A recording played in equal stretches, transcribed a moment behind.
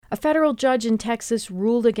A federal judge in Texas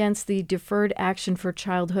ruled against the Deferred Action for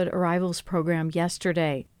Childhood Arrivals program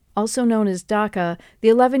yesterday. Also known as DACA, the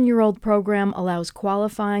 11-year-old program allows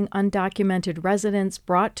qualifying undocumented residents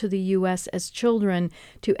brought to the U.S. as children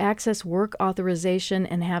to access work authorization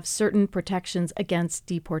and have certain protections against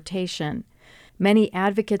deportation. Many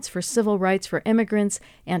advocates for civil rights for immigrants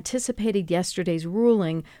anticipated yesterday's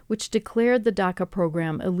ruling, which declared the DACA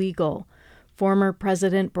program illegal. Former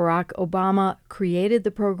President Barack Obama created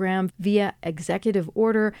the program via executive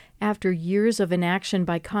order after years of inaction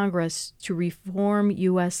by Congress to reform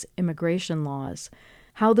U.S. immigration laws.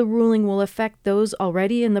 How the ruling will affect those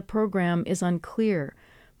already in the program is unclear.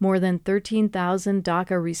 More than 13,000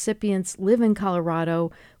 DACA recipients live in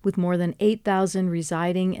Colorado, with more than 8,000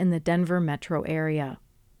 residing in the Denver metro area.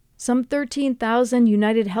 Some 13,000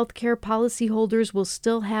 United Healthcare policyholders will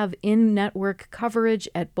still have in-network coverage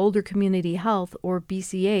at Boulder Community Health, or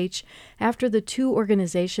BCH, after the two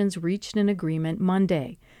organizations reached an agreement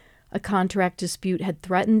Monday. A contract dispute had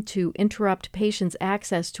threatened to interrupt patients'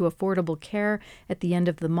 access to affordable care at the end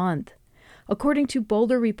of the month. According to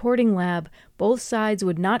Boulder Reporting Lab, both sides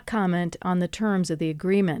would not comment on the terms of the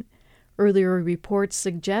agreement. Earlier reports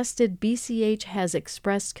suggested BCH has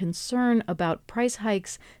expressed concern about price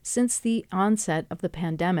hikes since the onset of the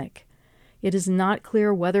pandemic. It is not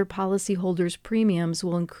clear whether policyholders' premiums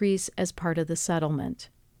will increase as part of the settlement.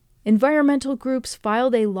 Environmental groups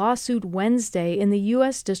filed a lawsuit Wednesday in the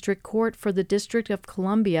U.S. District Court for the District of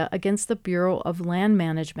Columbia against the Bureau of Land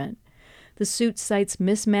Management. The suit cites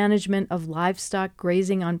mismanagement of livestock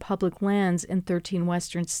grazing on public lands in 13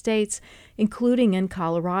 western states, including in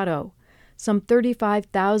Colorado. Some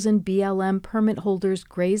 35,000 BLM permit holders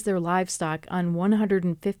graze their livestock on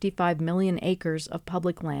 155 million acres of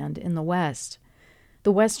public land in the West.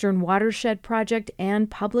 The Western Watershed Project and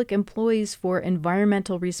Public Employees for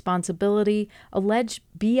Environmental Responsibility allege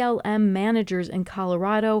BLM managers in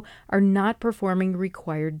Colorado are not performing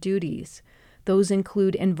required duties. Those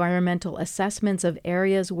include environmental assessments of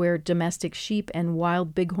areas where domestic sheep and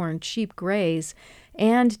wild bighorn sheep graze,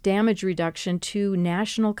 and damage reduction to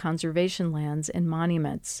national conservation lands and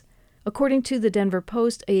monuments. According to the Denver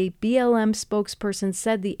Post, a BLM spokesperson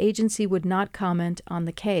said the agency would not comment on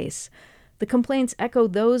the case. The complaints echo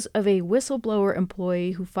those of a whistleblower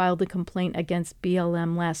employee who filed a complaint against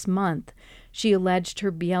BLM last month. She alleged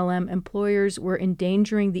her BLM employers were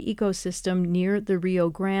endangering the ecosystem near the Rio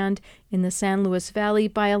Grande in the San Luis Valley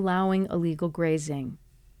by allowing illegal grazing.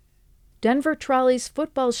 Denver Trolley's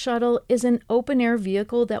football shuttle is an open-air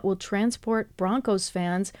vehicle that will transport Broncos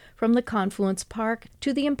fans from the Confluence Park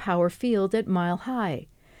to the Empower Field at Mile High.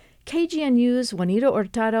 KGNU's Juanito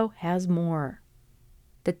Hurtado has more.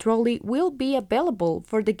 The trolley will be available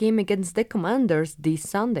for the game against the Commanders this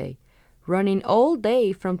Sunday, running all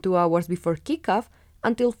day from 2 hours before kickoff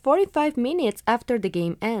until 45 minutes after the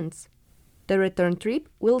game ends. The return trip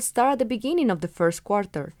will start at the beginning of the first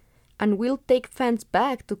quarter and will take fans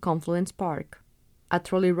back to Confluence Park. A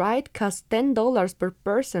trolley ride costs $10 per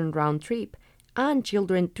person round trip, and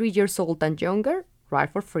children 3 years old and younger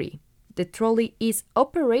ride for free. The trolley is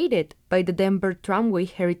operated by the Denver Tramway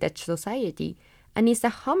Heritage Society and is a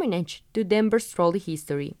homage to Denver's trolley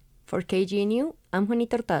history. For KGNU, I'm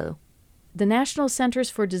Juanito Hurtado. The National Centers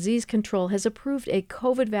for Disease Control has approved a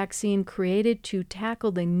COVID vaccine created to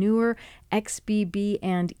tackle the newer XBB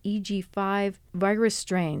and EG5 virus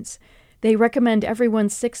strains. They recommend everyone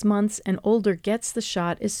 6 months and older gets the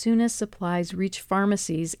shot as soon as supplies reach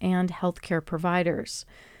pharmacies and healthcare providers.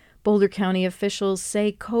 Boulder County officials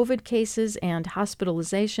say COVID cases and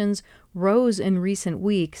hospitalizations rose in recent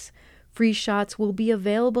weeks. Free shots will be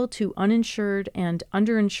available to uninsured and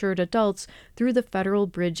underinsured adults through the Federal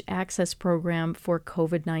Bridge Access Program for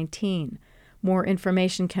COVID-19. More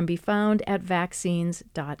information can be found at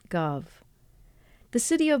vaccines.gov. The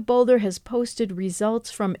City of Boulder has posted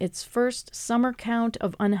results from its first summer count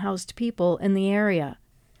of unhoused people in the area.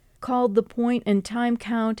 Called the Point-in-Time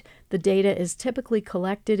Count, the data is typically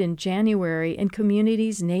collected in January in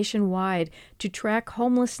communities nationwide to track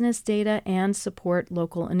homelessness data and support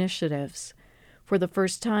local initiatives. For the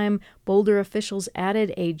first time, Boulder officials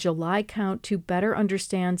added a July count to better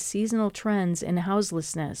understand seasonal trends in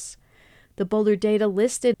houselessness. The Boulder data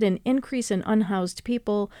listed an increase in unhoused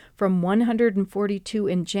people from 142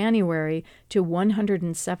 in January to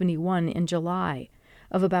 171 in July.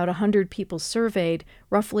 Of about 100 people surveyed,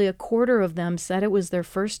 roughly a quarter of them said it was their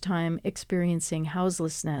first time experiencing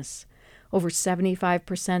houselessness. Over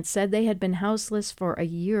 75% said they had been houseless for a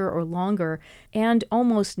year or longer, and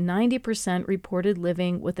almost 90% reported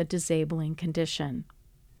living with a disabling condition.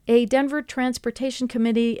 A Denver Transportation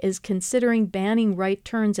Committee is considering banning right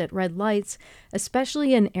turns at red lights,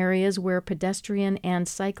 especially in areas where pedestrian and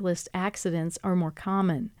cyclist accidents are more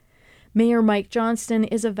common. Mayor Mike Johnston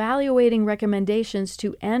is evaluating recommendations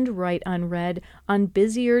to end right on red on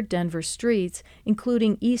busier Denver streets,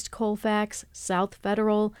 including East Colfax, South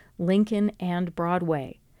Federal, Lincoln, and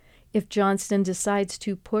Broadway. If Johnston decides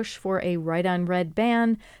to push for a right on red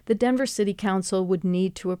ban, the Denver City Council would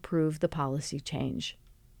need to approve the policy change.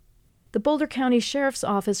 The Boulder County Sheriff's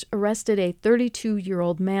Office arrested a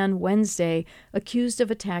 32-year-old man Wednesday accused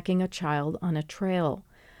of attacking a child on a trail.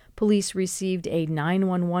 Police received a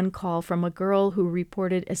 911 call from a girl who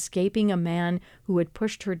reported escaping a man who had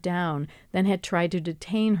pushed her down, then had tried to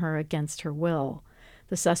detain her against her will.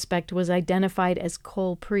 The suspect was identified as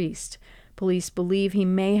Cole Priest. Police believe he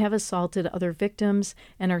may have assaulted other victims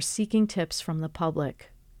and are seeking tips from the public.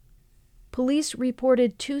 Police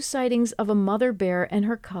reported 2 sightings of a mother bear and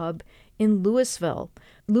her cub in Louisville.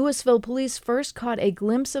 Louisville police first caught a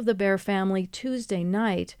glimpse of the bear family Tuesday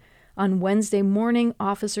night. On Wednesday morning,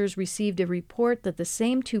 officers received a report that the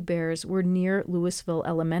same 2 bears were near Louisville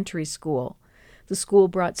Elementary School. The school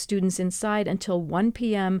brought students inside until 1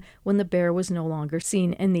 p.m. when the bear was no longer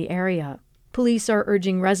seen in the area. Police are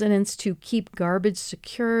urging residents to keep garbage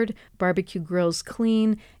secured, barbecue grills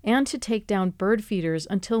clean, and to take down bird feeders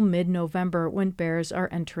until mid-November when bears are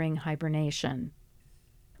entering hibernation.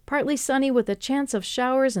 Partly sunny with a chance of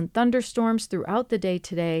showers and thunderstorms throughout the day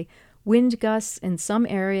today, wind gusts in some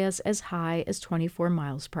areas as high as 24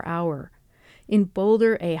 miles per hour. In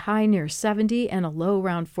Boulder, a high near 70 and a low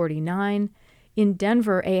around 49. In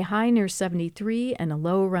Denver, a high near 73 and a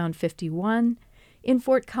low around 51. In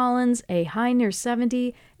Fort Collins, a high near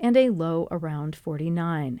 70 and a low around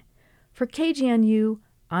 49. For KGNU,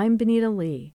 I'm Benita Lee.